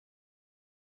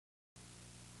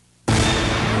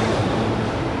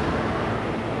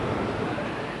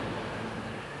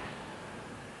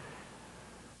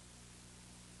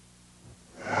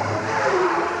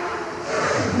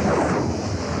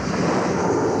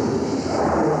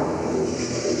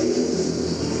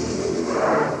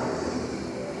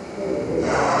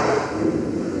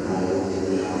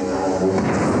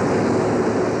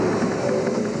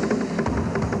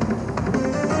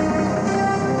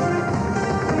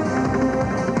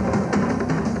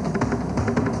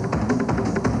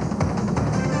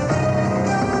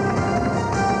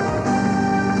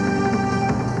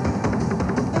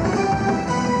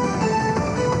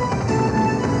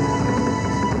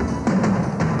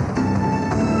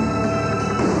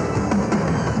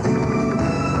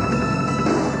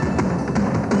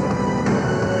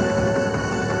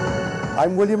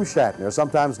I'm William Shatner,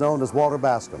 sometimes known as Walter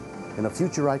Bascom, in a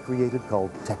future I created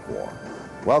called TekWar.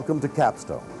 Welcome to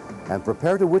Capstone, and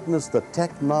prepare to witness the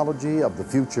technology of the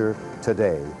future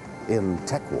today in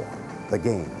TekWar, the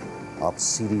game of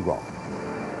CD-ROM.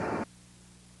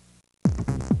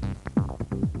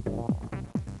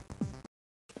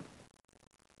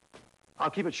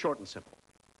 I'll keep it short and simple.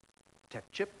 Tech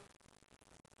chip,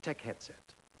 tech headset,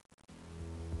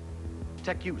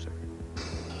 tech user,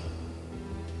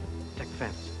 tech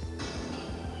fantasy,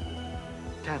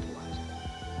 tantalizing,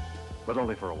 but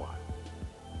only for a while.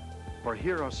 For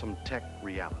here are some tech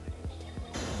realities.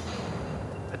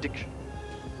 Addiction,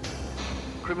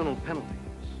 criminal penalties,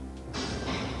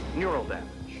 neural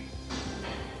damage,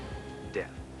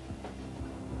 death.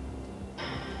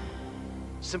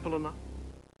 Simple enough?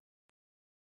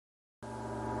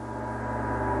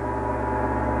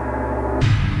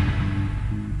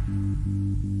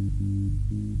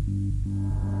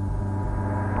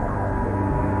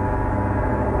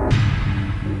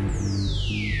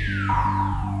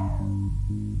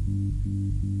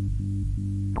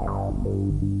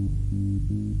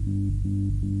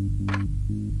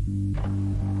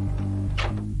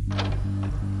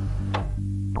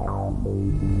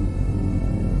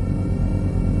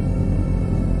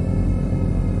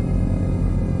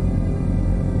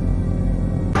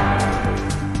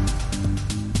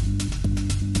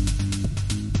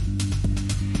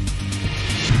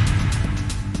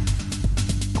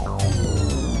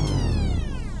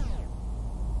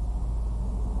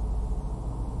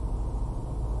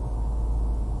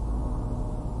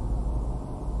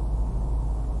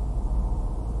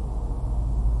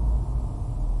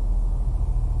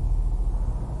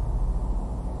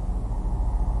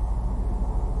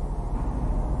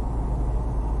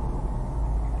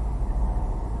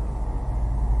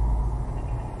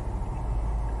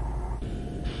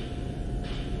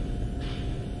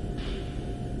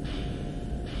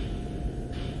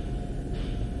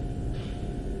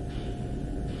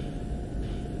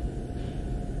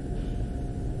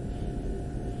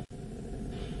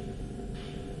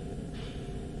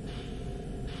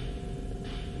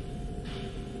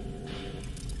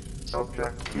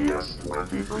 Subject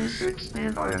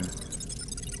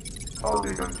PS-2369.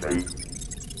 Polygon Gate.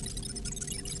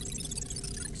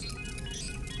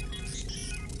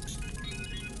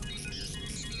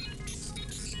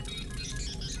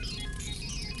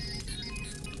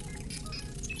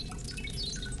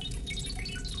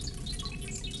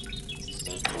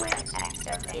 Sequence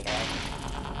activated.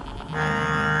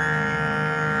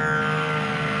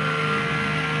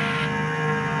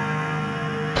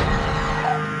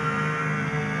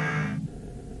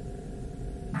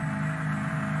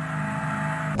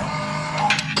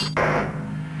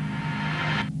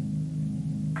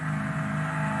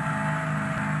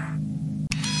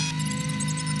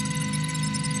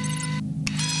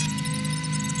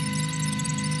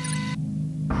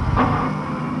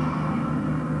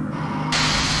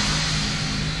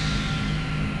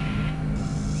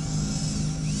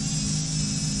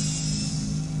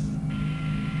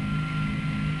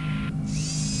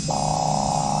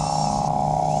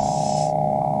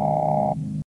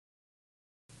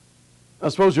 I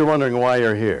suppose you're wondering why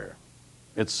you're here.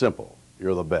 It's simple.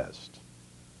 You're the best.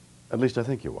 At least I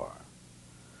think you are.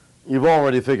 You've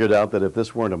already figured out that if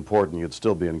this weren't important, you'd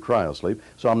still be in cryosleep,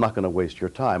 so I'm not going to waste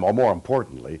your time, or more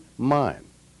importantly, mine.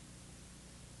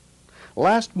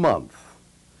 Last month,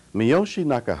 Miyoshi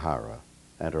Nakahara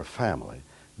and her family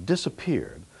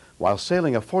disappeared while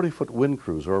sailing a 40-foot wind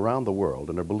cruiser around the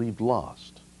world and are believed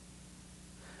lost.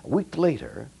 A week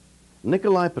later,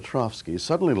 Nikolai Petrovsky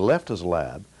suddenly left his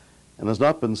lab and has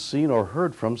not been seen or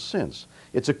heard from since.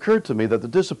 It's occurred to me that the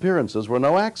disappearances were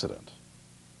no accident.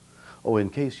 Oh,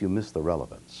 in case you missed the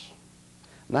relevance,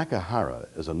 Nakahara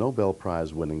is a Nobel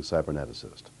Prize-winning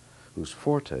cyberneticist whose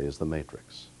forte is the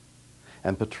matrix.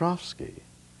 And Petrovsky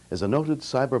is a noted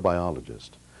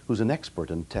cyberbiologist who's an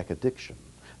expert in tech addiction.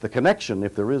 The connection,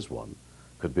 if there is one,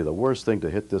 could be the worst thing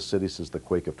to hit this city since the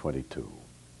quake of '22.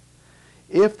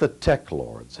 If the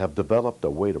TekLords have developed a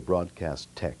way to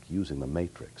broadcast tech using the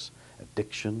matrix,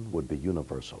 addiction would be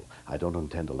universal. I don't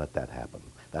intend to let that happen.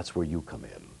 That's where you come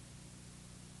in.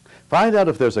 Find out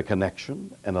if there's a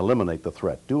connection and eliminate the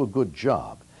threat. Do a good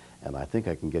job, and I think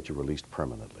I can get you released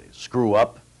permanently. Screw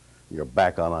up, you're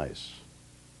back on ice.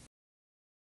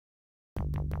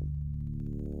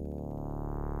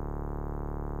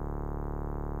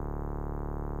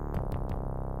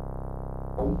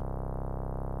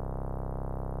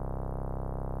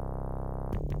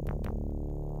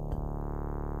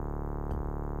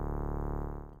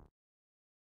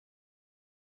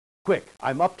 Quick,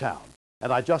 I'm uptown,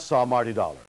 and I just saw Marty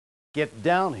Dollar. Get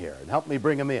down here and help me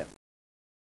bring him in.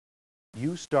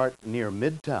 You start near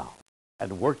Midtown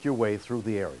and work your way through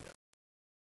the area.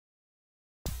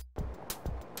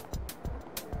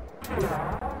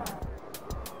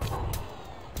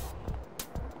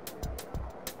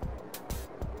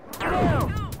 Get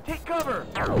down! Take cover!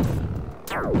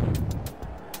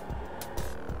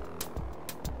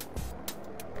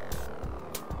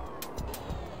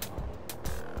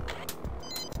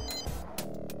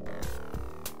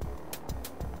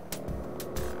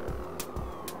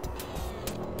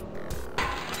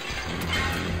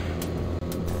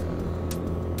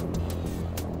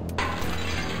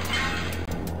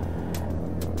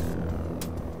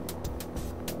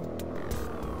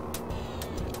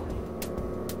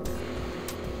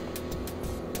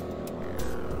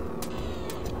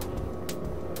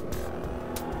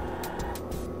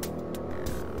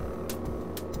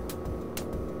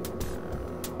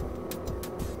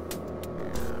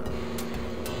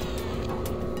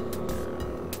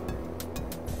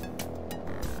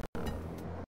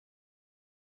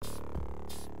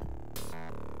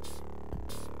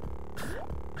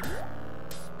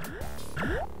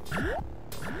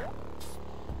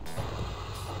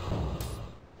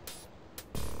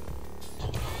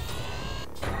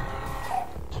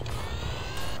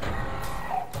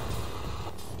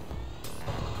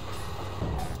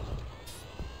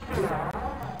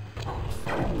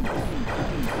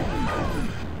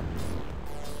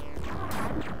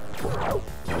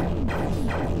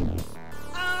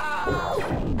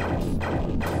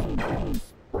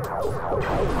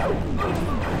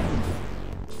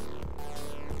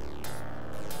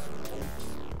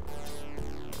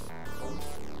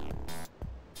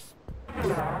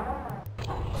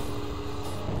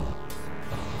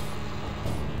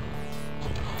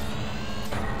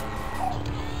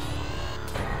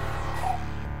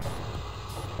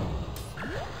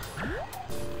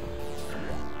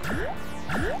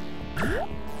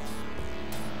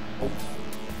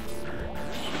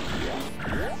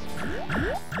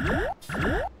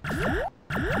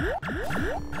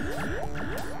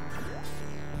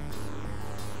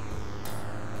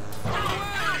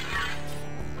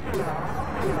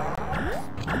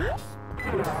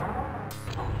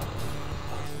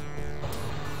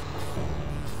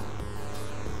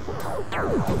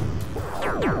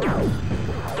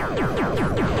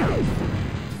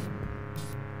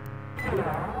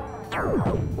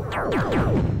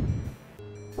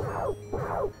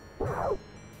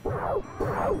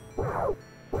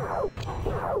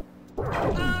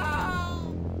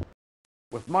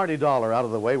 With Marty Dollar out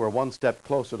of the way, we're one step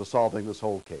closer to solving this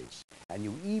whole case. And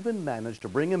you even managed to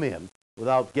bring him in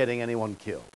without getting anyone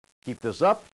killed. Keep this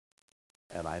up,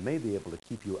 and I may be able to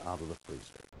keep you out of the freezer.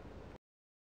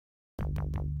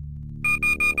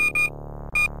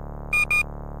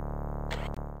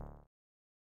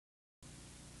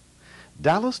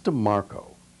 Dallas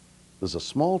Dimarco is a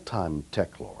small-time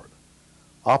TekLord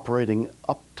operating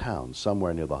uptown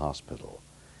somewhere near the hospital.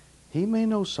 He may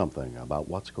know something about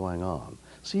what's going on.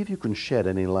 See if you can shed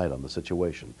any light on the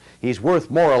situation. He's worth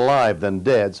more alive than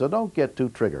dead, so don't get too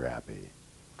trigger-happy.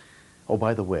 Oh,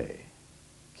 by the way,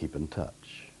 keep in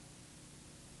touch.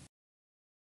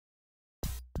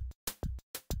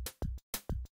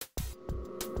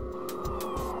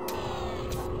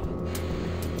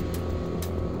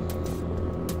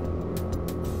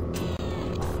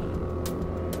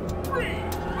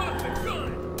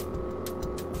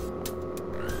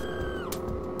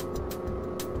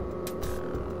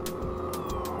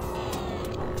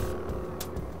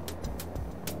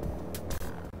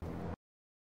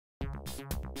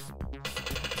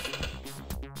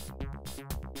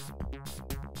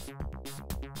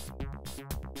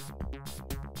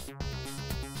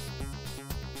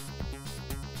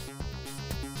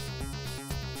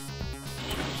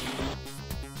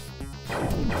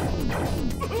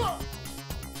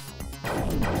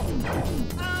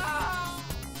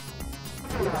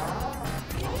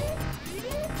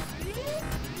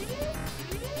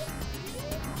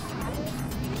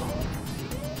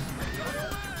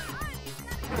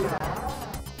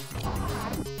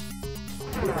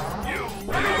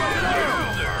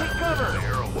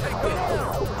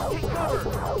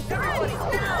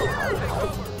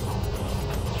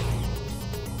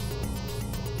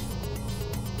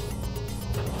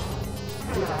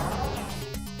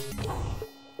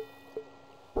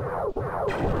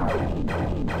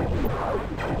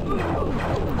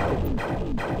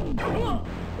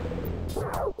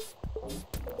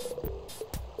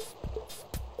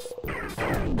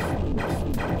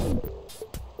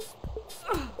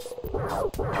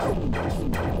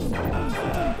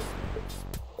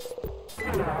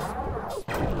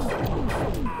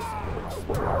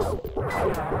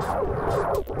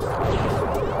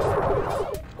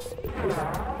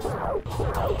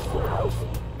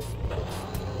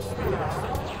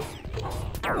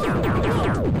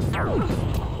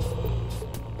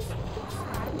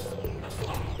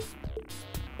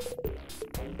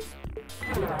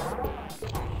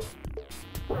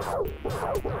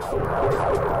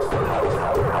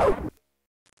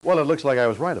 Well, it looks like I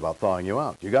was right about thawing you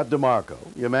out. You got Dimarco,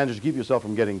 you managed to keep yourself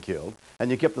from getting killed,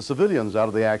 and you kept the civilians out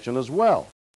of the action as well.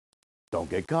 Don't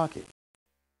get cocky.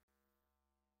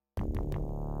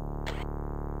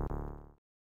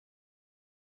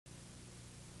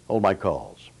 Hold my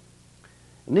calls.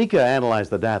 Nika analyzed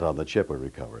the data on the chip we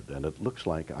recovered, and it looks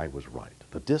like I was right.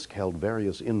 The disk held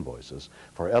various invoices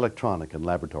for electronic and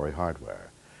laboratory hardware.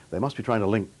 They must be trying to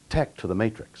link tech to the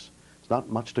matrix. It's not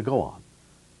much to go on,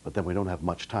 but then we don't have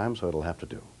much time, so it'll have to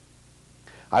do.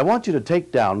 I want you to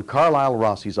take down Carlyle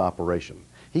Rossi's operation.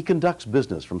 He conducts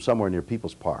business from somewhere near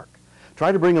People's Park.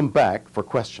 Try to bring him back for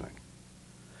questioning.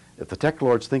 If the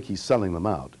TekLords think he's selling them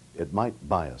out, it might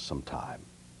buy us some time.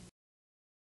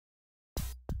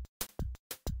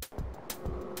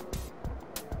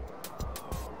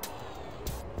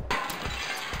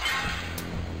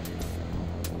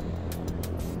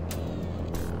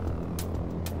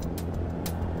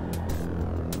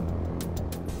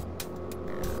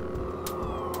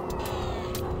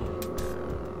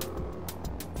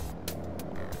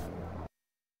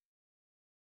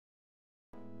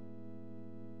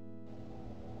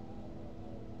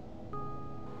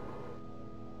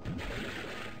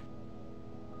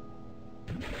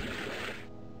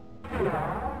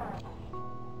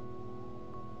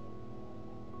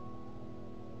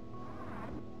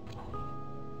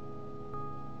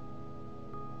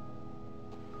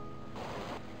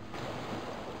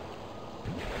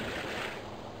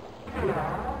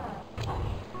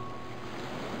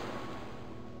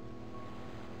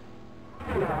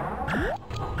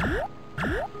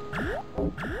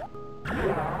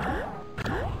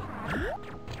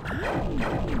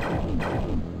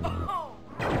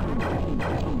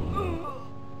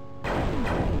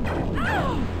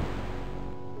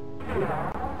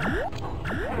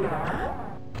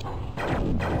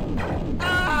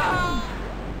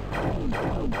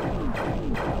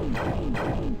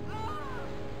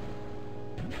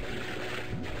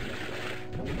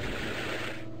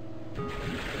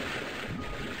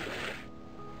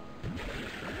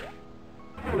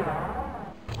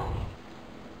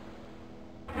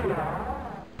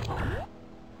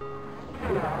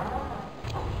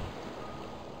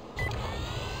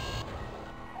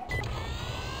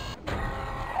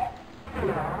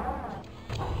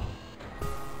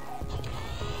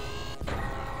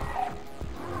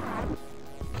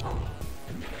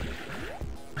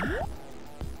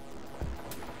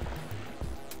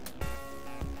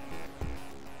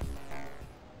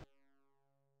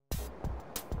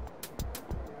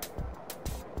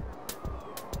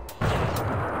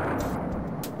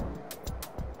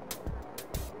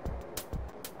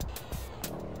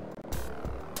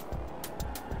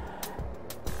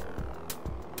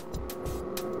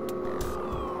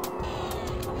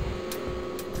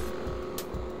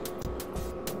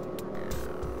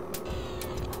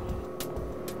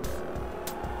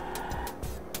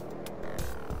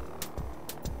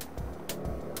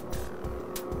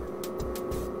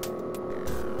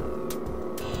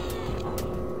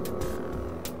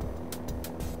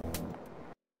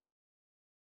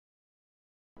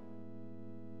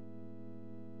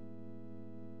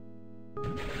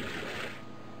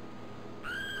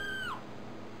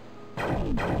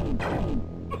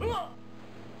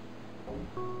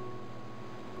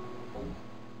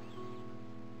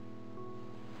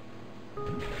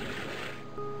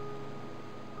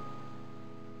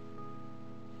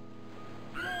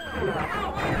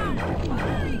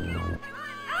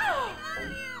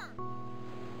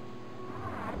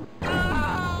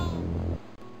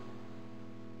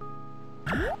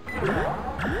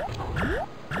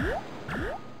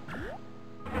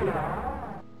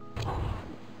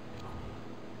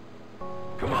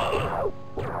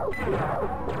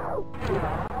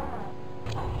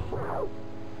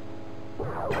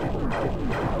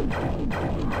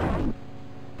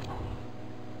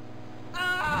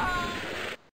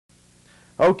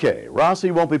 Okay,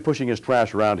 Rossi won't be pushing his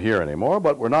trash around here anymore,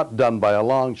 but we're not done by a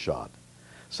long shot.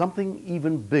 Something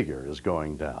even bigger is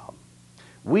going down.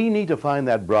 We need to find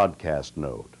that broadcast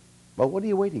node. But what are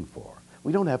you waiting for?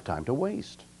 We don't have time to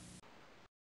waste.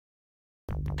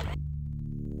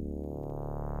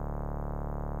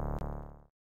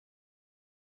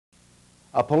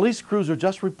 A police cruiser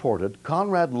just reported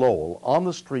Conrad Lowell on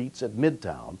the streets at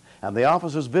Midtown, and the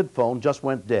officer's vid phone just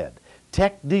went dead.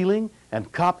 Tech dealing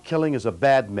and cop killing is a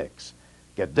bad mix.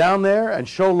 Get down there and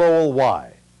show Lowell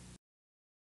why.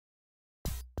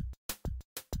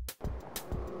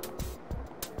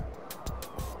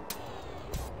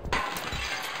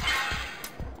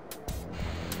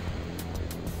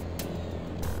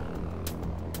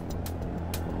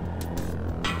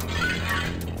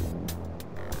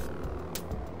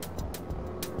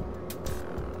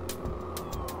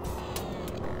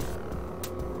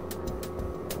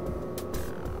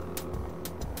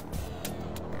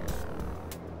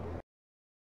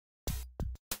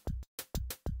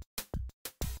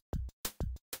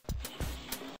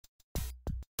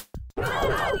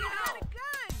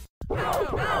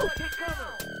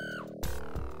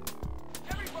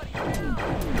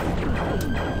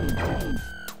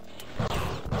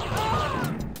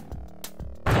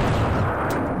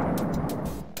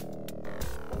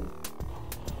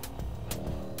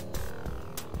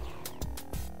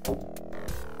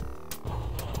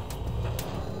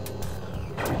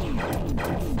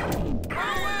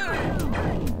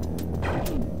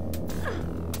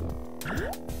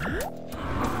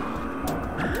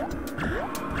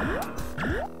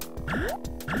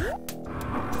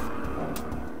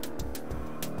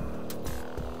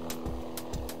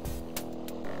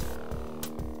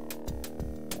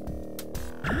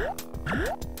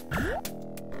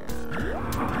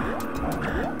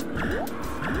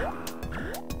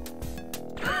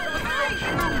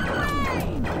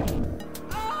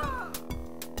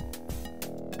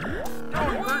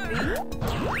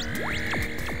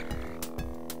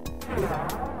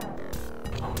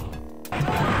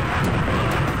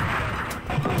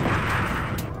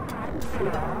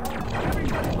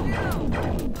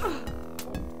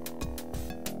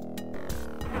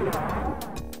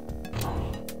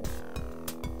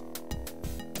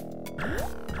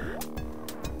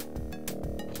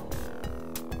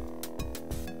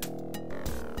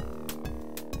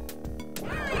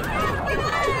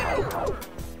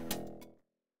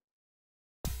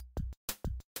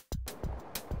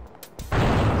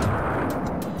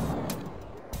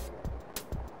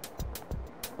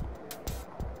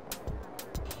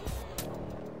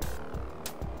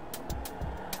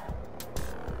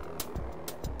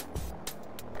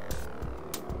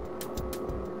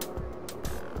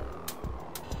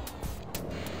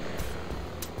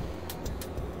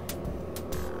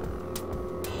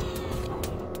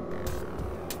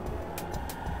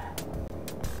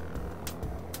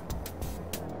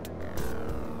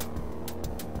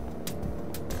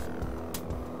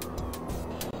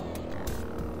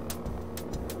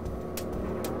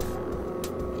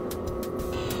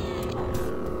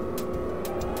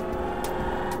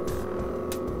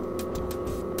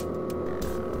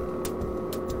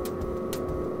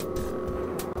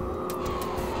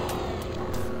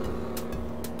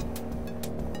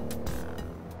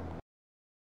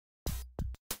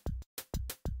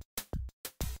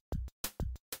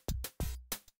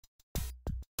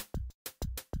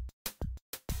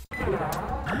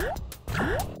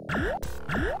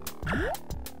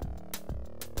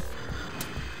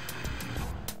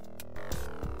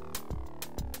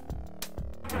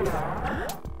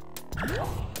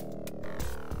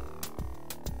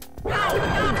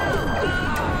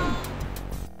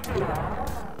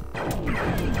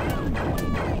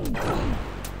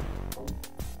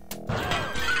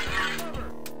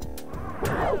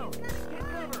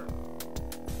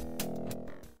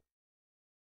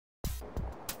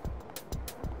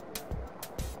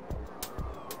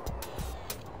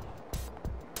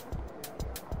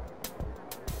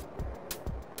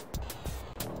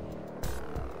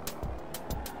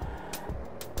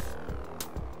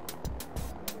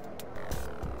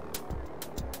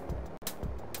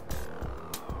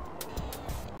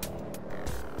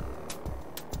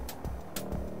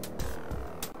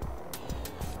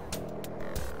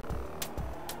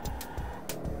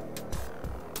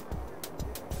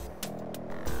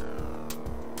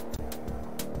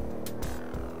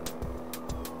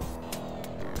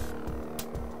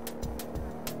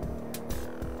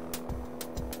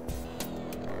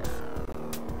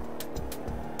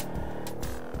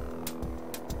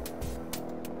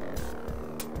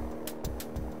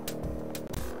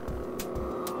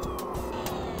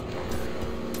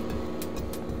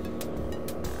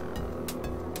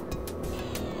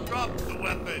 Drop the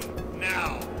weapon,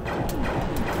 now!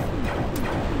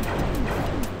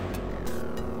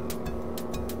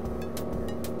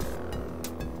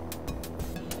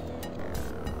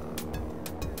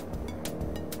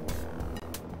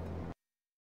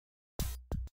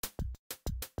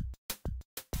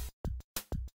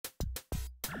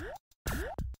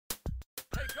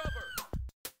 Take cover!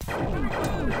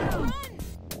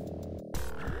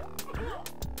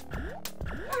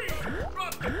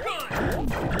 Drop the gun!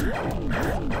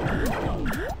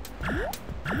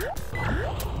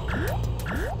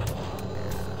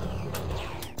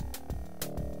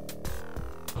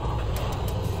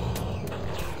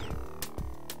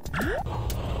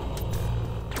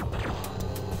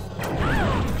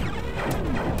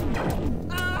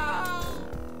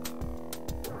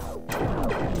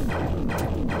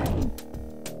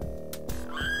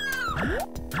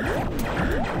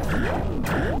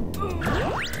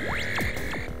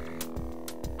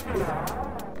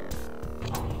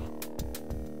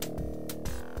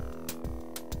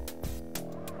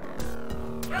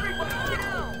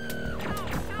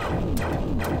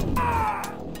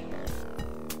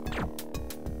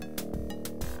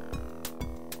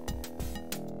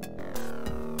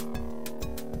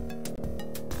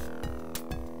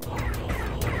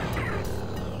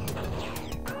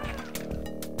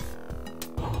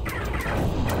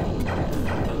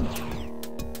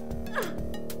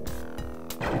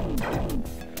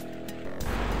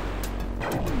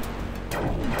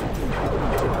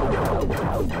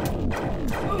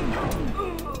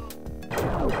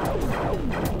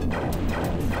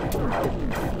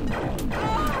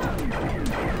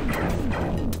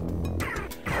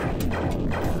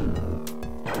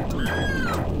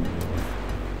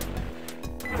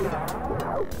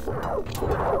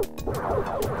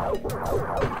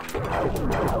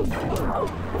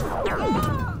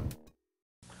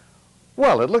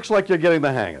 Well, it looks like you're getting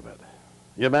the hang of it.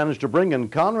 You managed to bring in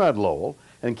Conrad Lowell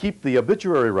and keep the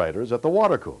obituary writers at the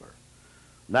water cooler.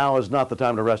 Now is not the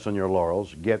time to rest on your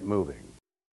laurels. Get moving.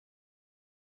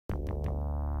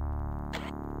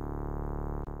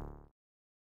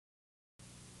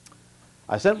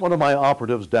 I sent one of my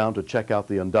operatives down to check out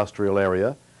the industrial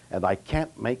area, and I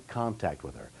can't make contact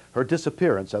with her. Her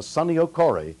disappearance has Sonny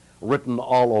Hokouri written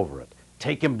all over it.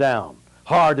 Take him down.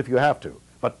 Hard if you have to,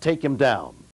 but take him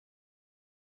down.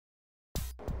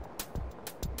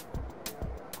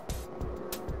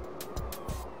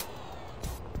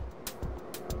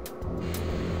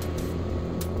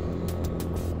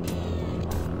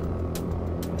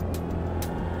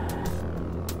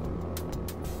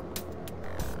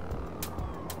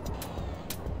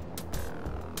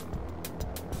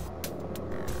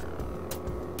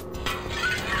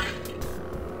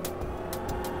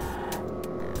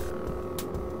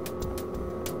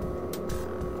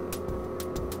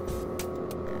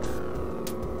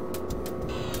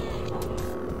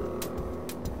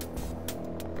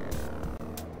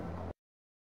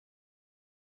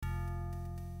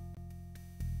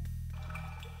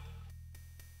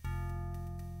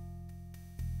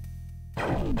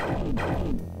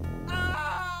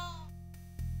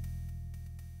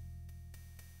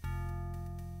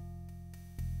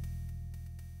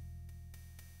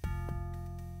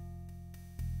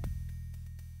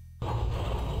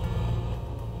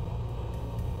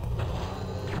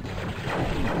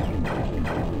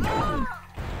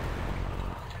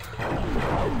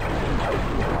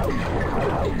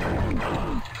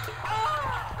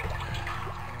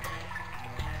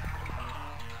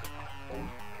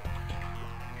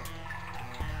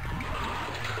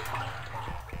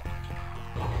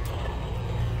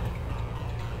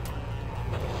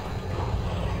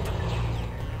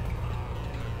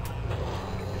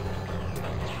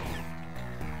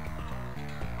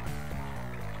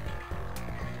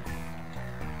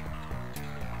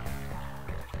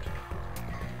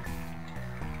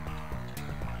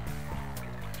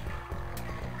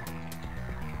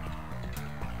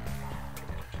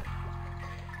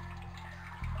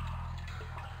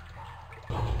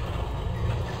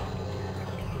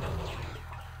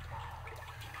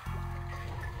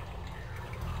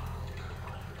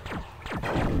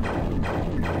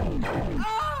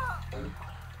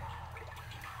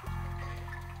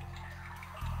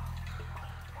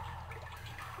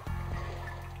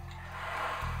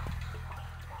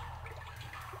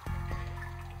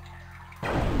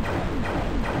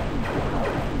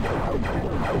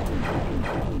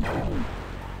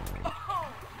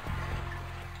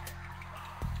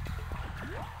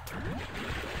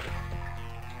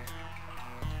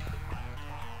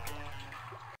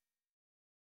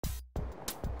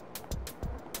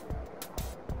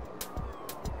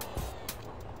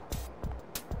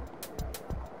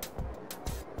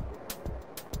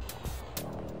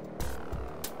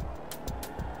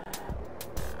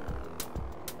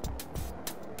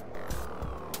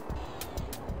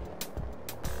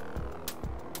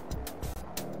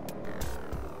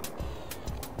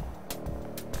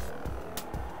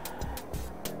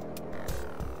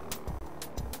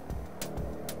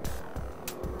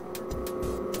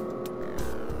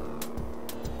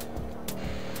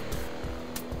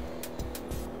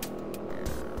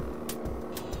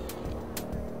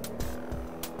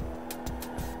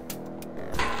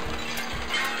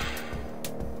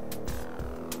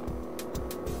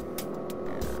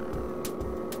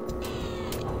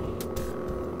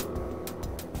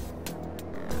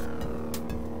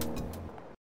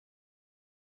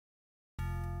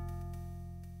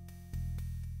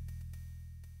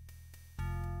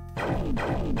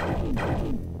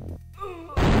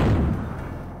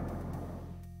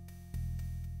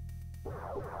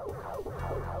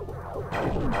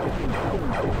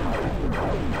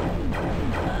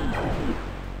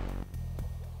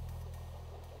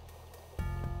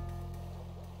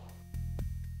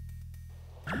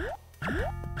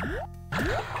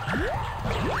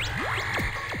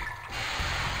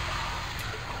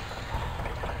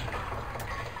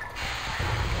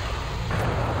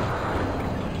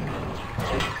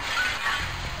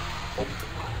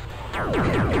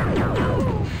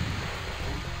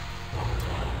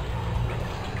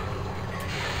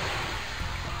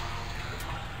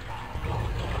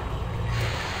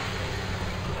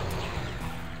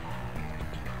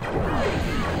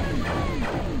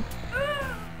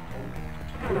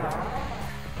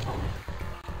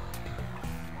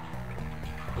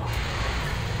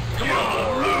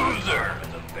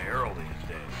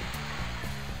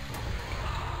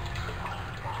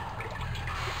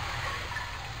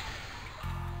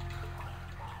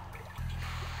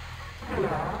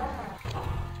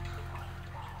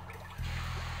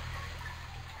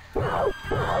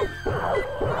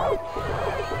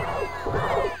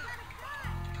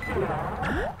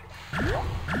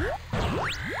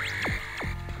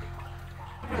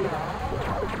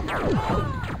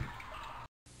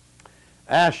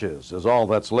 Ashes is all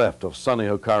that's left of Sonny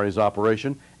Hokouri's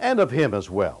operation, and of him as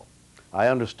well. I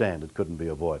understand it couldn't be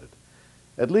avoided.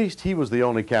 At least he was the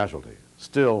only casualty.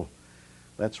 Still,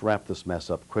 let's wrap this mess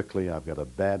up quickly. I've got a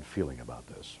bad feeling about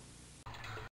this.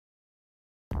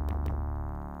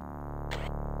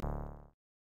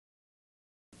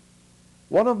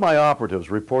 One of my operatives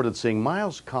reported seeing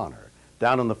Miles Connor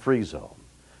down in the free zone.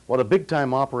 What a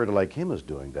big-time operator like him is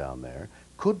doing down there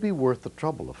could be worth the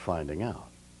trouble of finding out.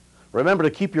 Remember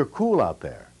to keep your cool out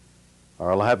there,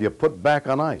 or I'll have you put back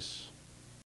on ice.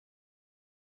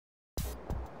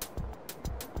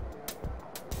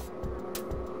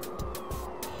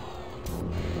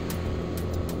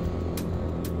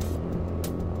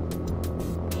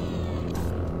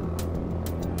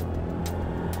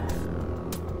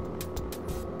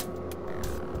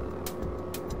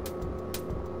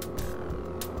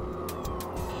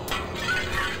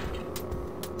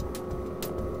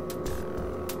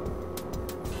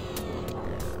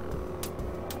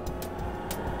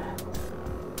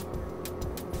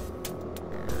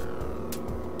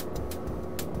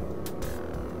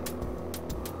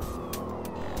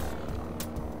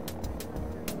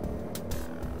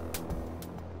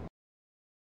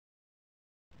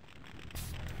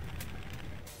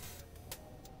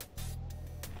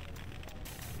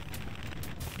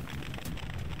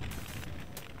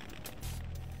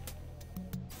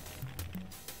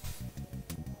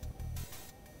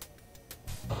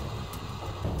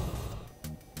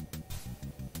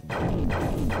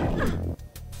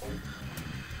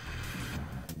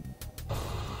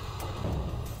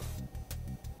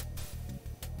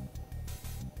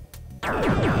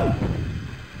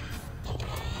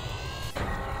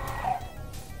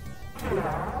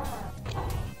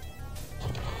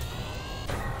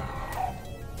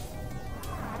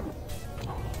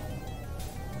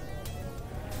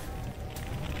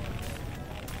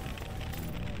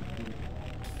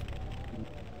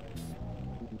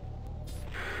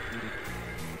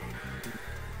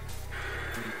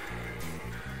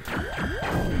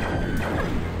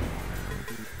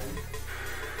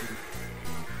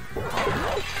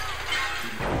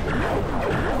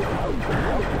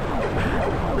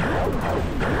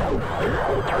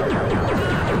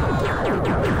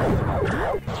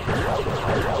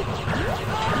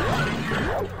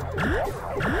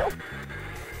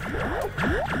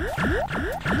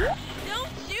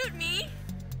 Don't shoot me!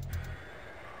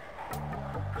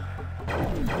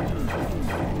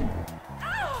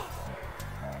 Ow!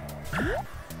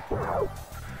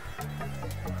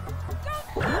 Don't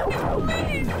shoot me,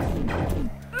 please!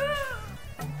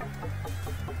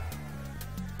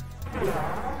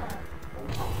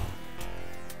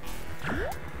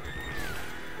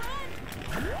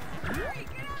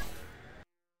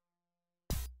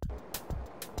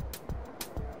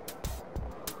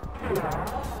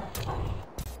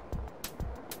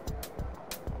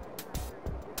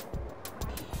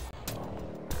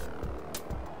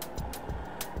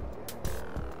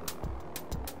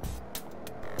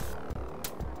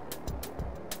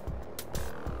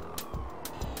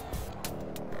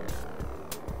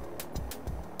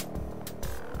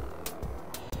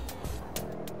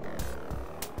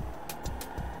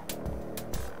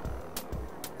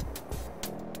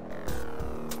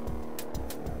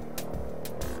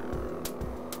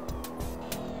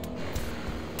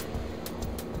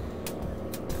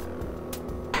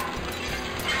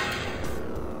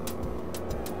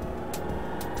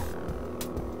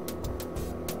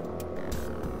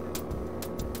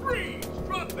 Freeze!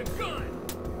 Drop the gun!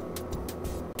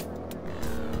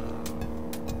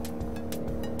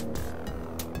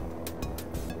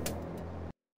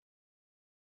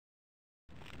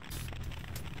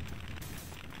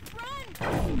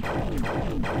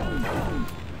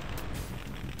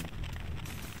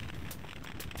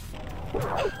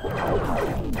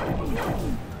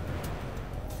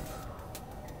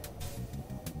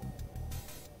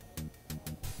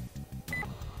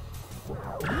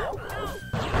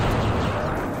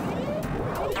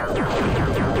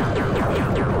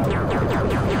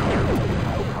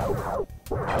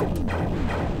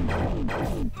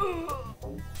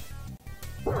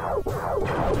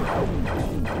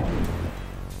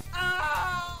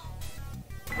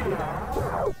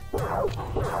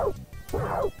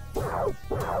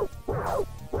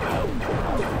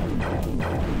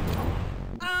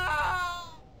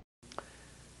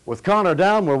 With Connor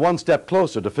down, we're one step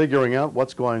closer to figuring out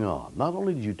what's going on. Not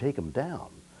only did you take him down,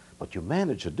 but you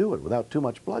managed to do it without too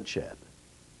much bloodshed.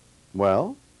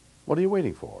 Well, what are you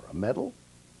waiting for? A medal?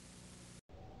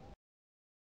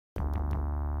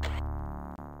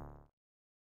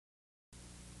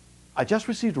 I just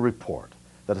received a report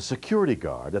that a security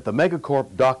guard at the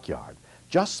Megacorp dockyard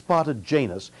just spotted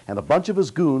Janus and a bunch of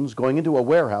his goons going into a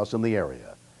warehouse in the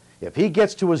area. If he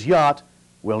gets to his yacht,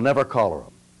 we'll never collar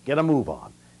him. Get a move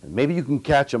on, and maybe you can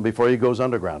catch him before he goes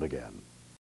underground again.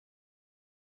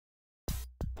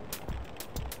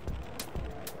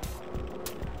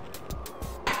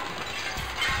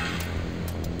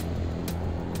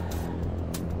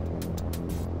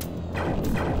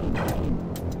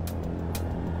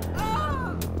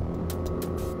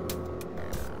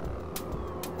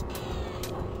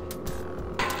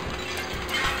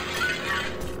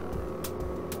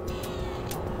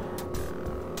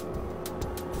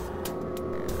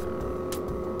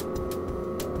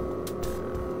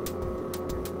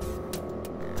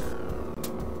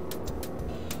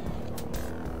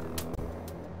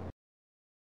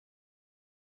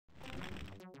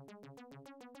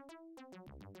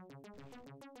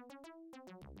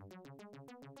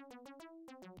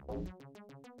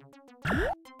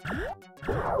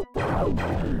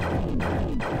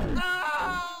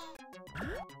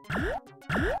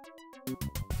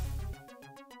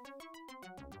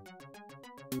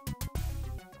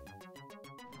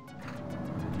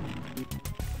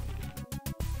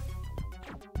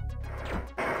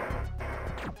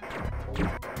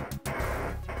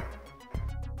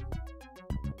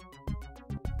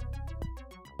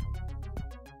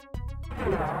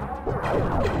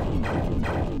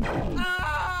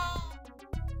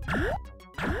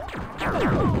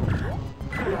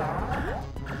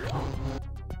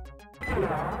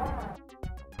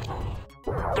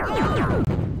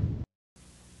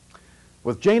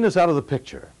 With Janus out of the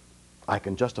picture, I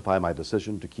can justify my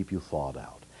decision to keep you thawed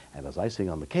out. And as icing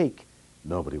on the cake,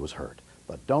 nobody was hurt.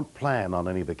 But don't plan on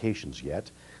any vacations yet.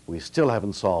 We still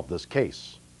haven't solved this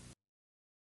case.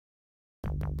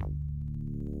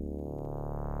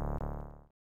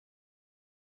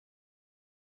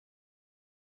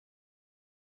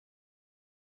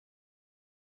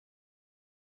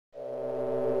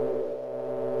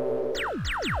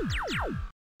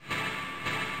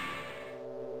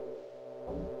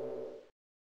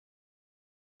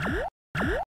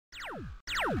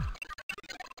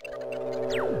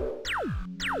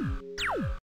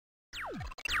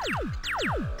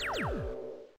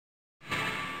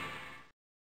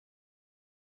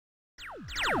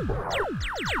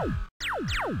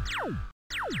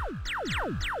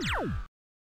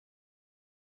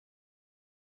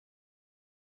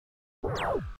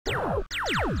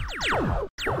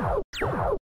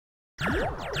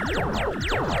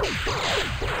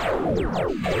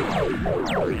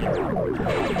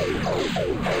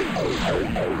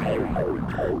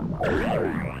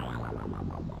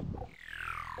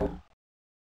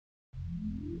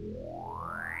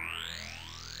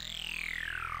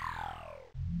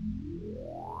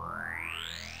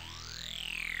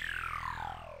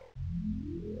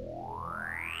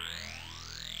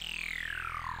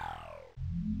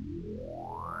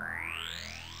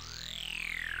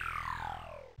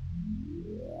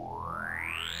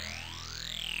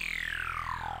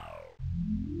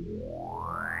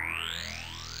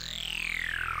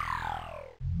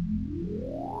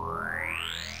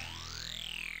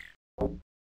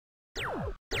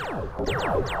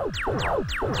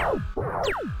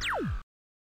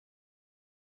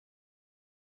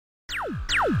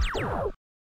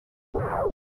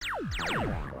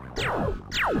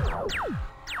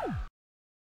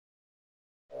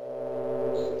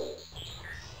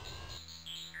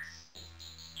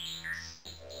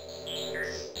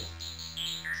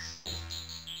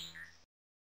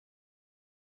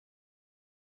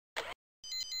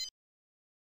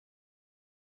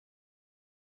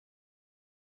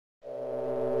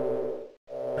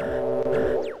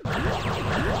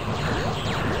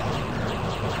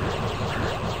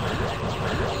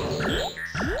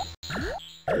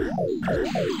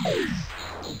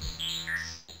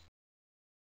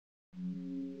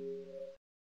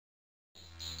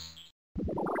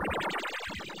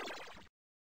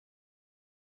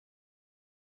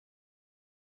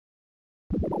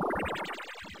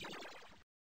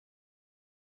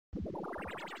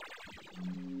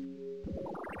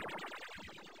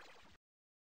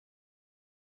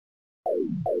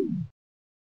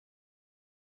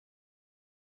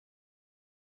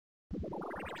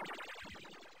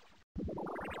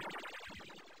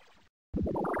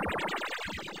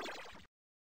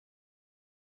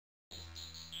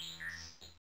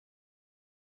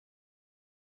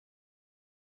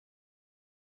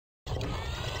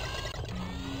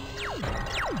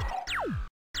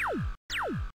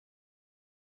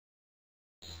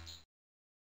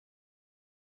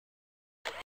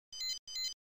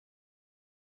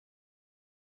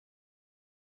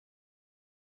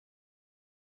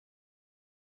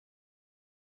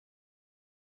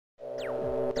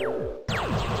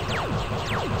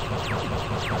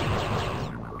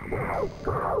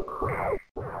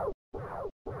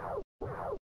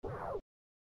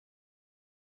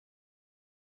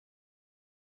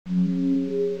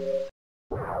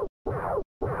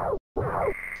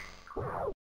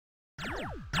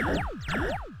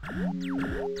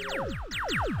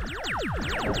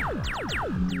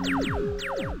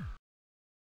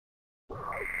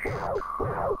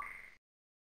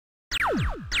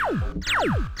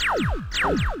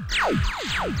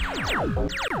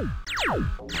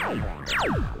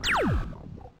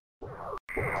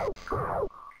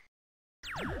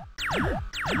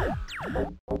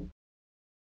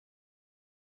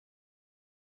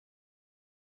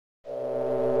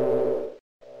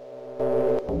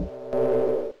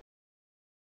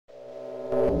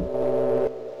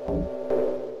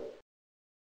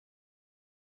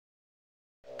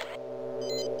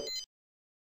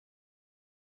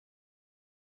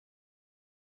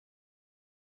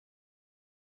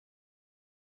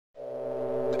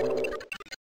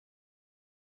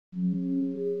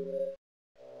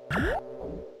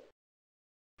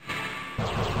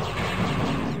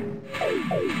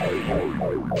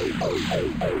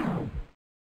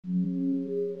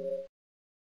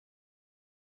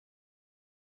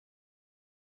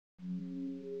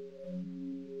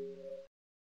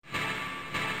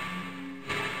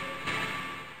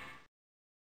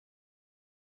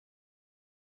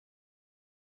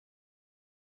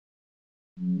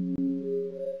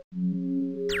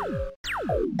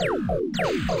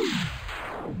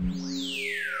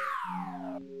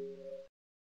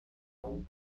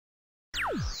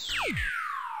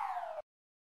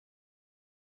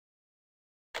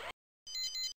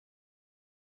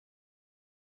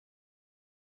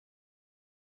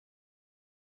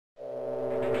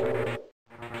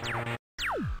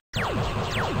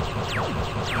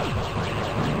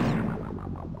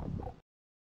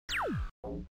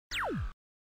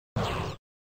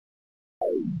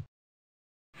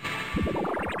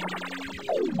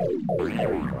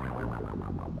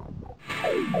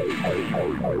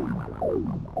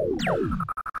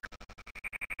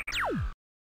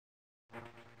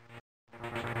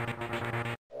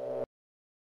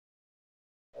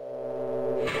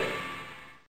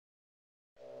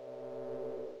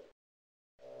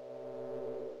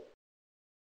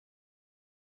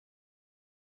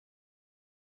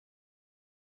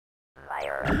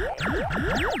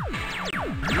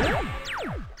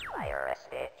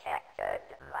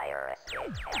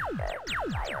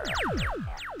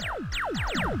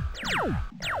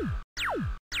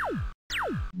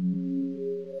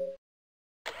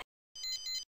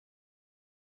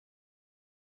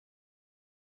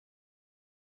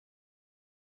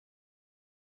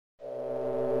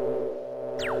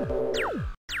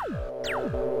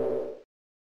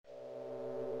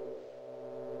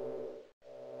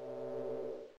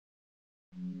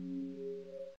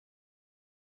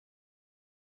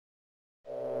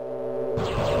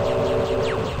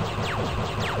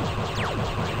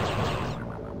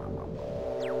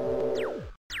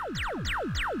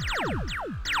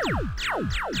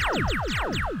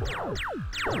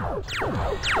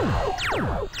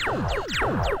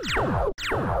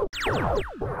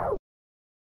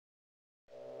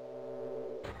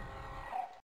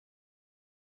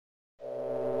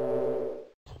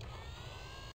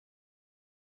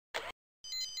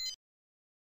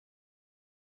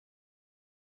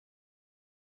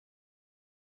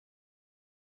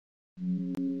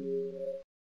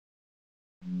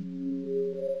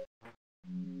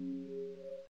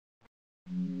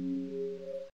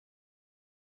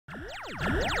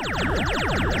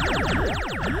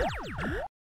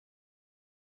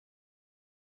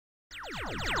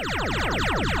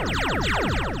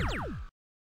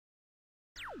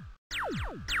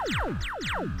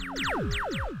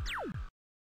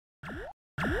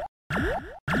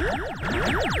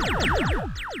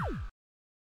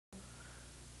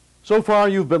 So far,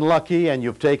 you've been lucky and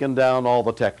you've taken down all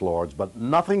the TekLords, but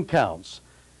nothing counts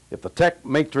if the Tech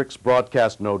Matrix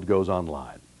broadcast node goes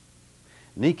online.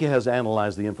 Nika has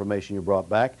analyzed the information you brought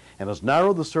back and has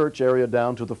narrowed the search area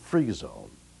down to the free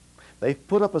zone. They've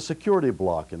put up a security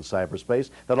block in cyberspace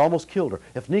that almost killed her.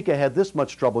 If Nika had this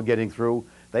much trouble getting through,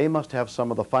 they must have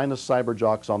some of the finest cyber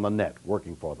jocks on the net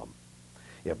working for them.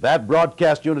 If that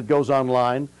broadcast unit goes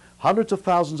online, hundreds of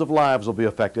thousands of lives will be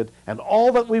affected, and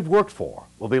all that we've worked for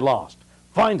will be lost.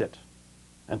 Find it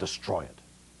and destroy it.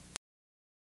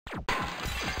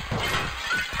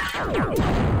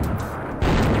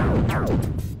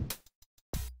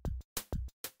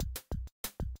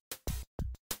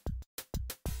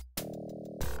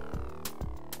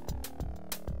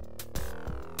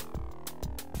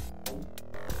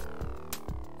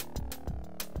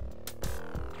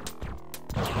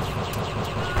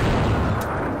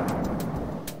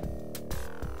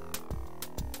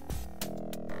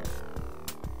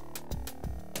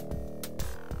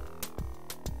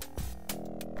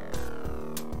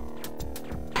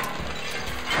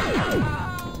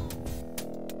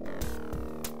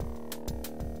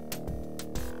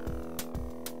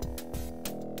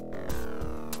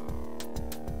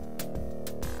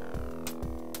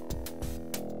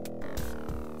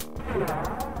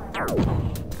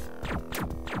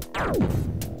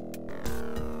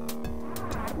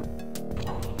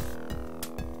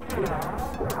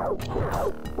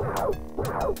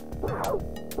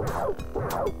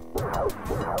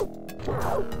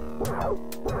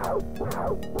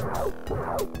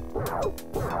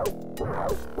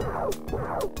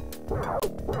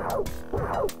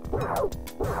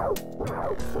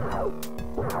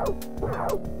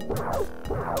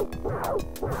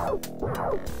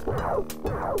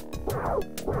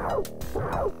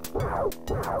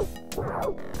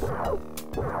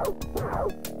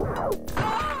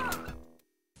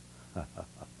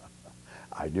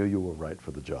 I knew you were right for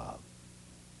the job.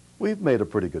 We've made a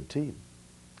pretty good team.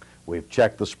 We've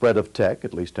checked the spread of tech,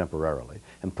 at least temporarily,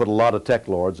 and put a lot of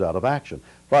TekLords out of action.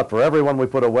 But for everyone we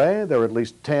put away, there are at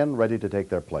least 10 ready to take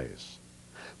their place.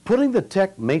 Putting the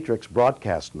Tech Matrix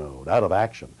broadcast node out of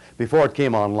action before it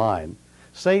came online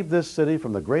saved this city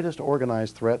from the greatest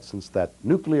organized threat since that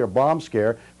nuclear bomb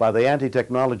scare by the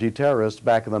anti-technology terrorists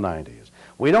back in the 90s.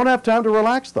 We don't have time to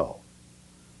relax, though.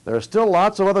 There are still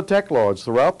lots of other TekLords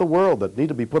throughout the world that need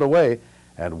to be put away,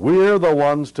 and we're the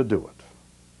ones to do it.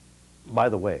 By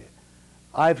the way,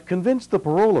 I've convinced the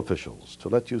parole officials to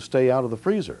let you stay out of the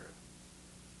freezer,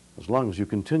 as long as you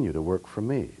continue to work for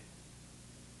me.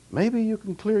 Maybe you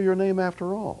can clear your name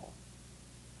after all.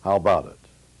 How about it?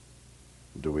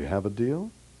 Do we have a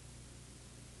deal?